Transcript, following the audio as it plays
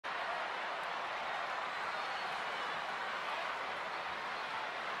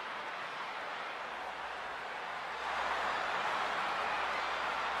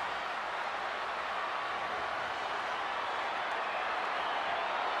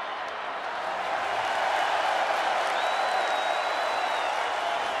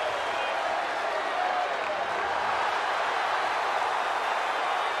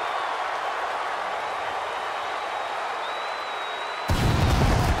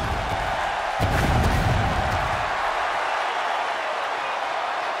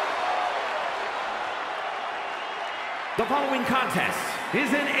The following contest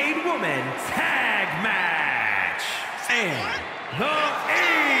is an 8-woman tag match. And the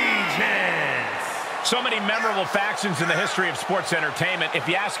Agents. So many memorable factions in the history of sports entertainment. If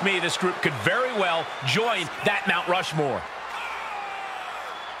you ask me, this group could very well join that Mount Rushmore.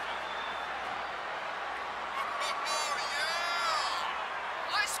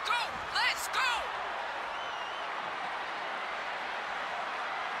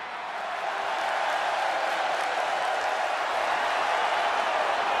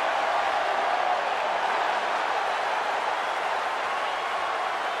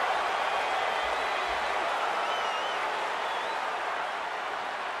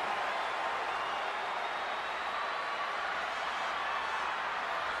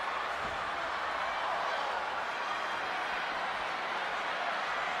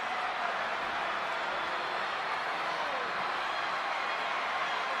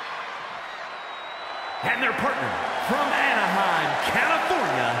 And their partner from Anaheim,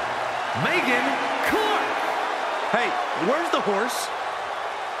 California, Megan Clark. Hey, where's the horse?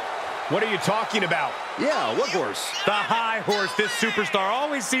 What are you talking about? Yeah, what horse? The high horse this superstar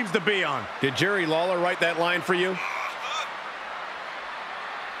always seems to be on. Did Jerry Lawler write that line for you?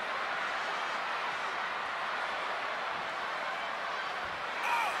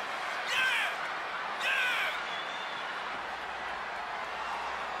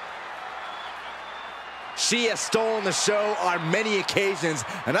 She has stolen the show on many occasions,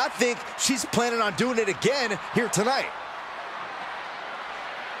 and I think she's planning on doing it again here tonight.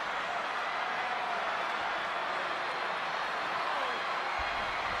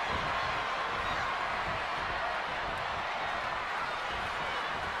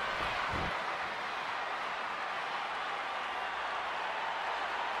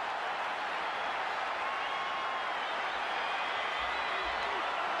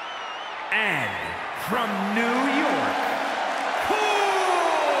 And from New York,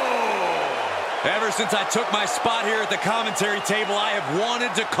 Ever since I took my spot here at the commentary table, I have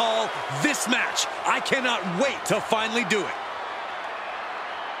wanted to call this match. I cannot wait to finally do it.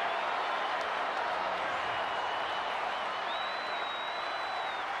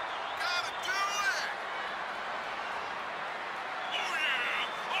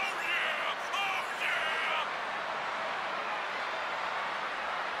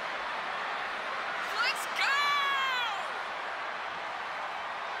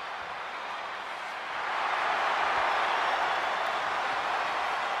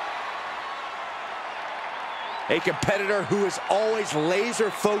 A competitor who is always laser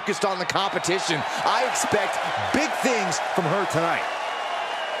focused on the competition. I expect big things from her tonight.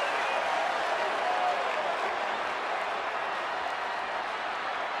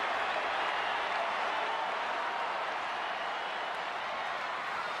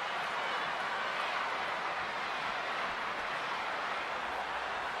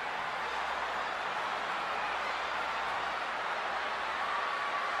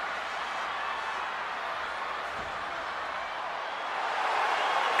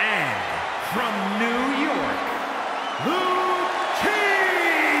 and from New York,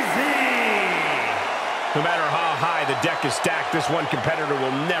 No matter how high the deck is stacked, this one competitor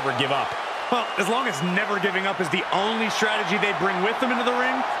will never give up. Well, as long as never giving up is the only strategy they bring with them into the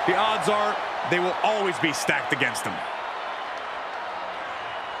ring, the odds are they will always be stacked against them.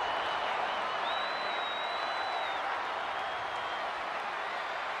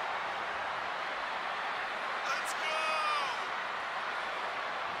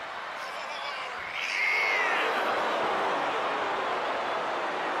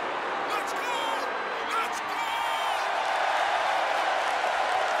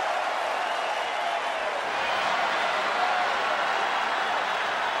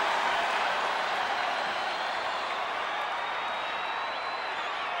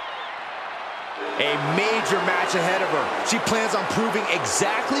 A major match ahead of her. She plans on proving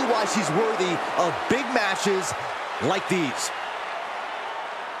exactly why she's worthy of big matches like these.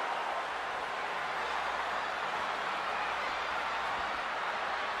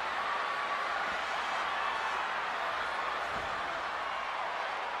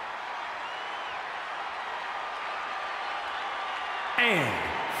 And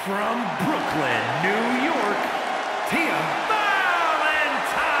from Brooklyn, New York, Tia Valentine.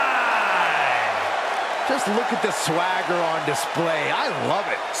 Just look at the swagger on display. I love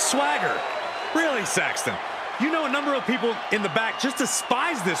it. Swagger? Really, Saxton? You know a number of people in the back just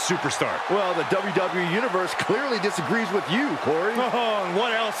despise this superstar. Well, the WWE Universe clearly disagrees with you, Corey. Oh, and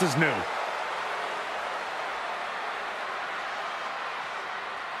what else is new?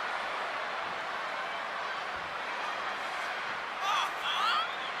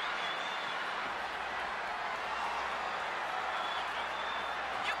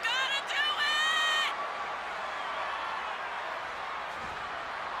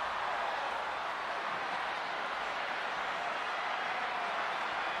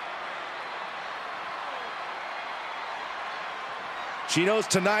 She knows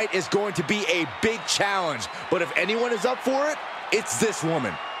tonight is going to be a big challenge, but if anyone is up for it, it's this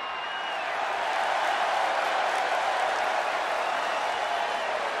woman.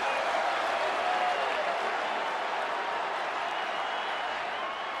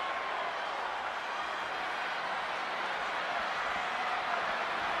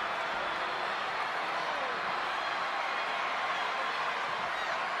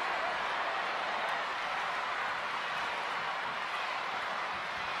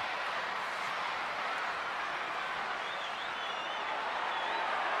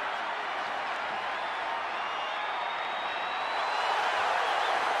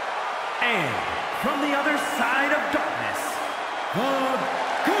 And from the other side of darkness, the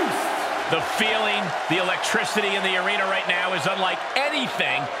Ghost. The feeling, the electricity in the arena right now is unlike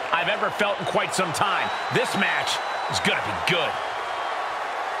anything I've ever felt in quite some time. This match is going to be good.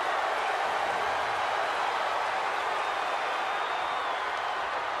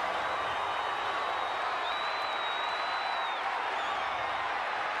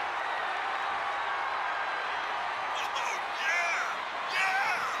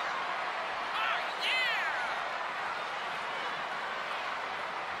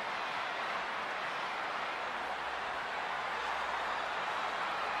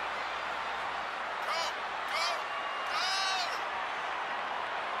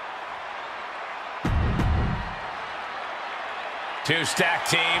 Two stacked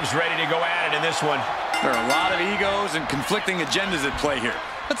teams ready to go at it in this one. There are a lot of egos and conflicting agendas at play here.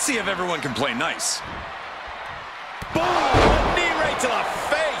 Let's see if everyone can play nice. Boom! Knee right to the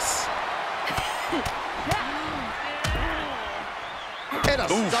face! And a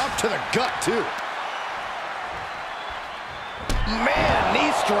stomp to the gut, too. Man,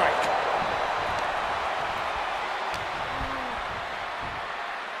 knee strike.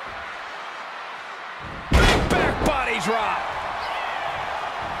 Big back body drop.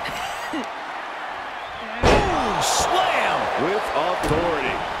 Slam! With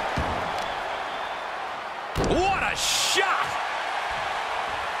authority. What a shot!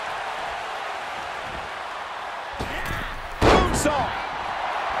 Moonsault.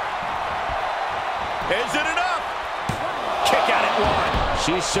 Is it enough? Kick out at one.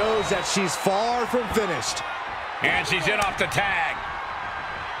 She shows that she's far from finished. And she's in off the tag.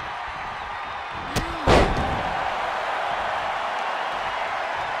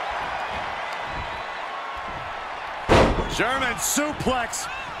 German suplex,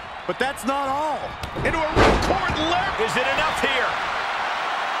 but that's not all. Into a ripcord left. Is it enough here?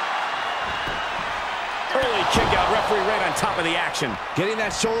 Early kick out, referee right on top of the action. Getting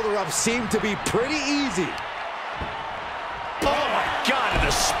that shoulder up seemed to be pretty easy. Oh my God, to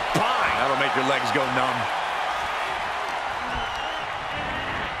the spine. That'll make your legs go numb.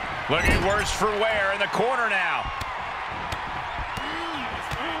 Looking worse for wear in the corner now.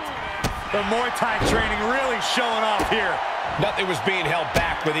 The Muay Thai training really showing off here. Nothing was being held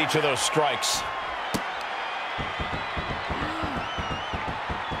back with each of those strikes.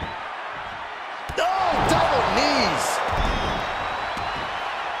 Oh, double knees.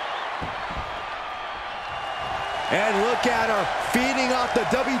 And look at her, feeding off the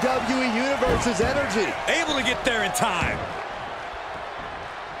WWE Universe's energy. Able to get there in time.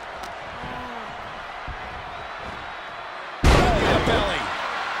 Belly to belly.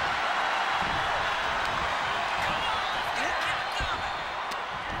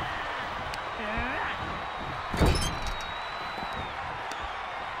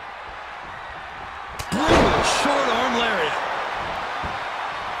 Short arm lariat.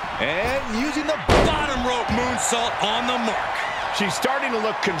 And using the Bottom rope moonsault on the mark. She's starting to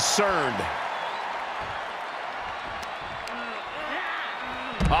look concerned.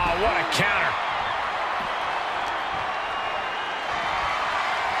 Oh, what a counter.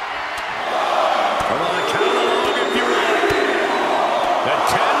 Come on, count along if you will. The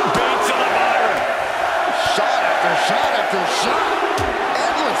 10 beats of the veteran. shot after shot after shot.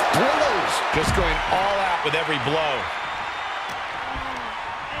 Endless blows. Just going all out with every blow.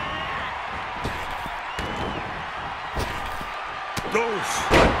 Oof.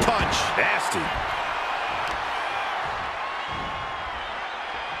 Good punch. Nasty.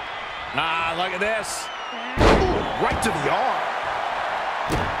 Ah, look at this. Ooh, right to the arm.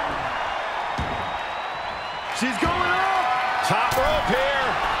 She's going up. Top rope here.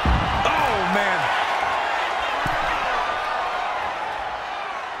 Oh, man.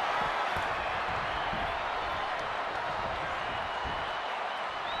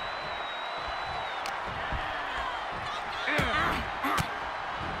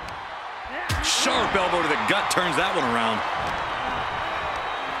 Sharp elbow to the gut turns that one around.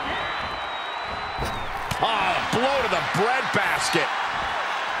 Ah, blow to the breadbasket.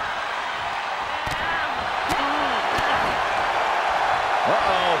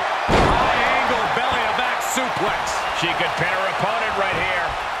 High-angle belly-to-back suplex. She could pin her opponent right here.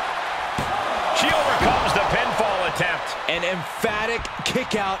 She overcomes the pinfall attempt. An emphatic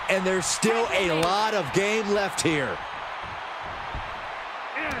kick out, and there's still a lot of game left here.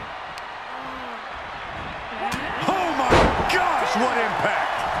 Oh my gosh, what impact!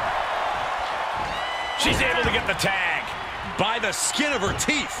 She's able to get the tag. By the skin of her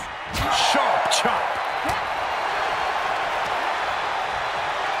teeth. Sharp chop.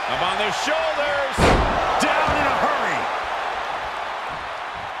 Up on the shoulders. Down in a hurry.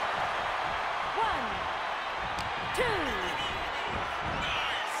 1,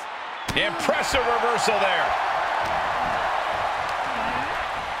 2. Impressive reversal there.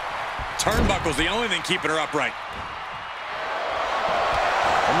 Turnbuckle's the only thing keeping her upright.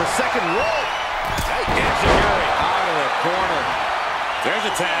 From the second rope. Enziguri Out of the corner. There's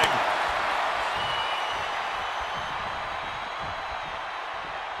a tag.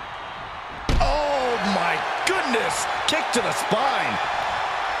 Oh my goodness! Kick to the spine.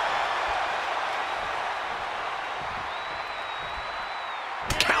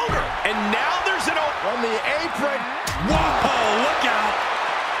 counter. And now there's an On the apron. Whoa, look out.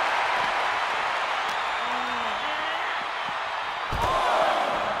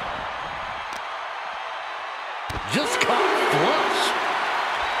 Just caught flush.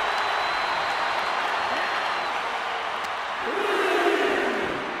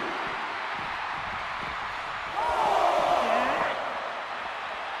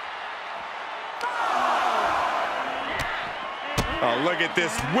 Oh, look at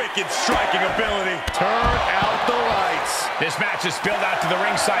this wicked striking ability. Turn out the lights. This match is spilled out to the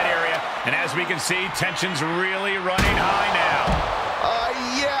ringside area, and as we can see, tension's really running high now.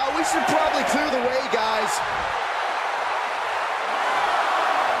 Yeah, we should probably clear the way, guys.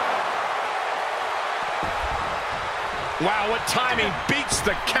 Wow, what timing beats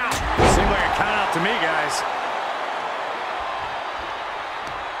the count. Seemed like a count out to me, guys.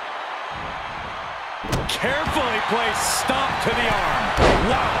 Carefully placed stomp to the arm.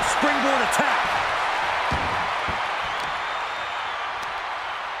 Wow, springboard attack.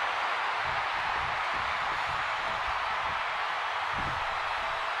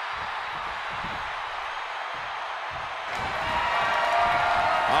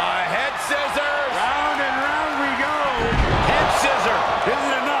 Head scissors. Round and round we go. Head scissor. Is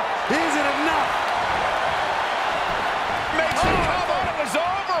it enough? Is it enough? Makes it come on. It was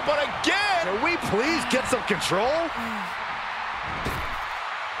over, but again. Can we please get some control?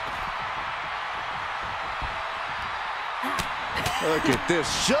 Look at this,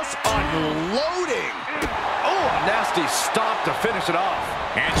 just unloading. Oh, a nasty stop to finish it off.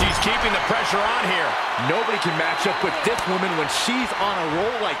 And she's keeping the pressure on here. Nobody can match up with this woman when she's on a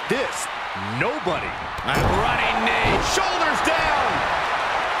roll like this. Nobody. A running knee. Shoulders down.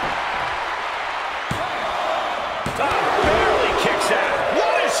 Barely kicks out.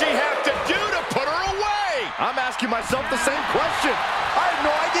 What does she have to do to put her away? I'm asking myself the same question. I have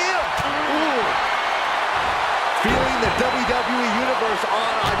no idea. Ooh. Feeling the WWE Universe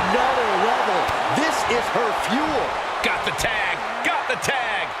on another level. This is her fuel. Got the tag. Got the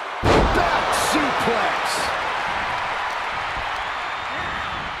tag. Back suplex.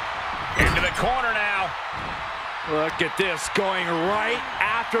 Into the corner now. Look at this, going right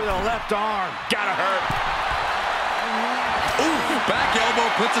after the left arm. Gotta hurt. Ooh, back elbow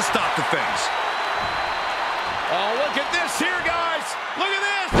puts a stop to things. Oh, look at this here, guys. Look at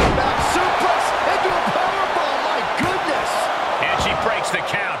this. Back suplex into a powerbomb. My goodness. And she breaks the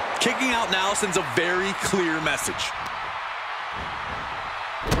count. Kicking out now sends a very clear message.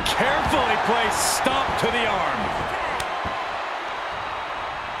 Carefully placed stomp to the arm.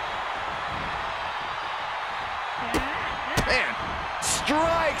 Man,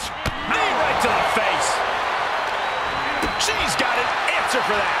 strikes. Knee right to the face. She's got an answer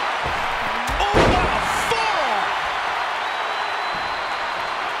for that. Oh, what a forearm.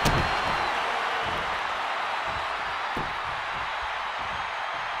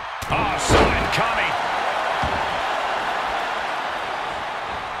 Oh, saw it coming.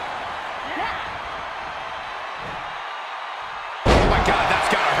 Oh, my God, that's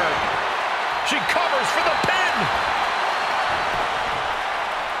gotta hurt. She covers for the pin.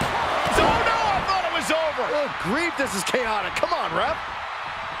 Oh, no, I thought it was over. Oh, grief, this is chaotic. Come on, ref.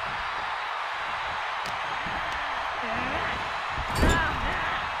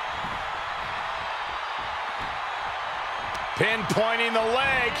 Pinpointing the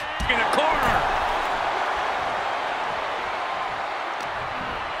leg in the corner.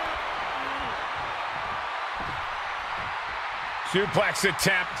 Suplex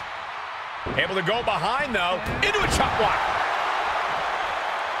attempt. Able to go behind, though. Into a chop block.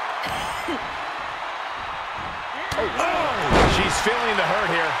 Oh, she's feeling the hurt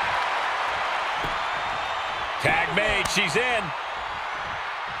here. Tag made, she's in.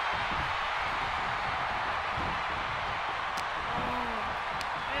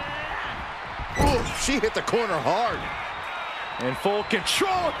 Ooh, she hit the corner hard. In full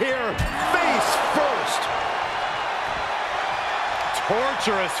control here, face first.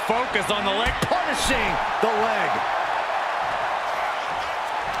 Torturous focus on the leg, Punishing the leg.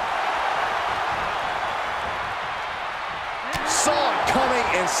 Saw it coming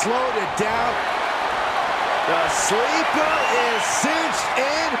and slowed it down. The sleeper is cinched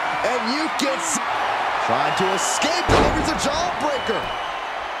in, and you can see. Trying to escape, delivers a jawbreaker.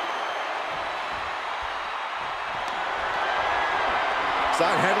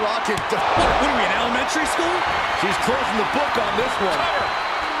 Side headlock. What are we in elementary school? She's closing the book on this one.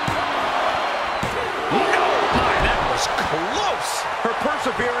 That was close. Her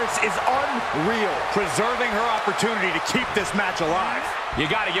perseverance is unreal. Preserving her opportunity to keep this match alive. You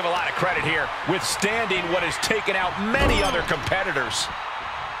got to give a lot of credit here, withstanding what has taken out many other competitors.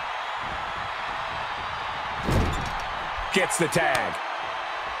 Gets the tag.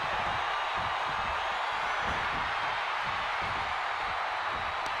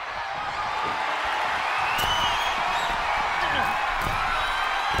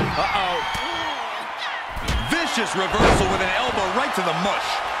 Uh-oh. Vicious reversal with an elbow right to the mush.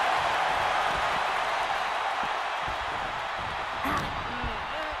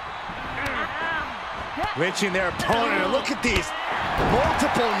 Lynching their opponent, and look at these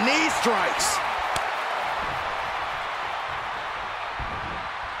multiple knee strikes.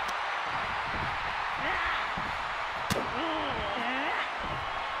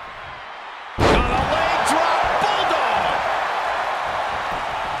 On a leg drop, bulldog.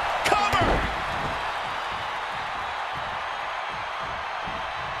 Cover.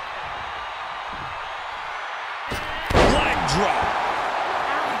 Leg drop.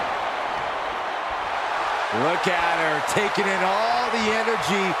 Look at her, taking in all the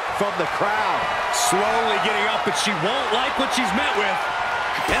energy from the crowd. Slowly getting up, but she won't like what she's met with.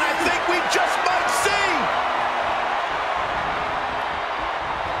 And I think we just might see.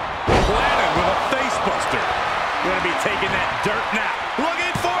 Planted with a face buster. Gonna be taking that dirt now.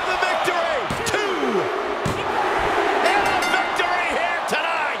 Looking for the victory. 2. And a victory here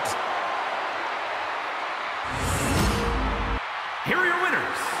tonight. Here are your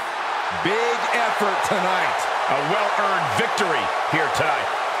winners. Big effort tonight. A well-earned victory here tonight.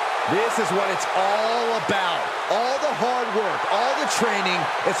 This is what it's all about. All the hard work, all the training,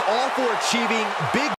 it's all for achieving big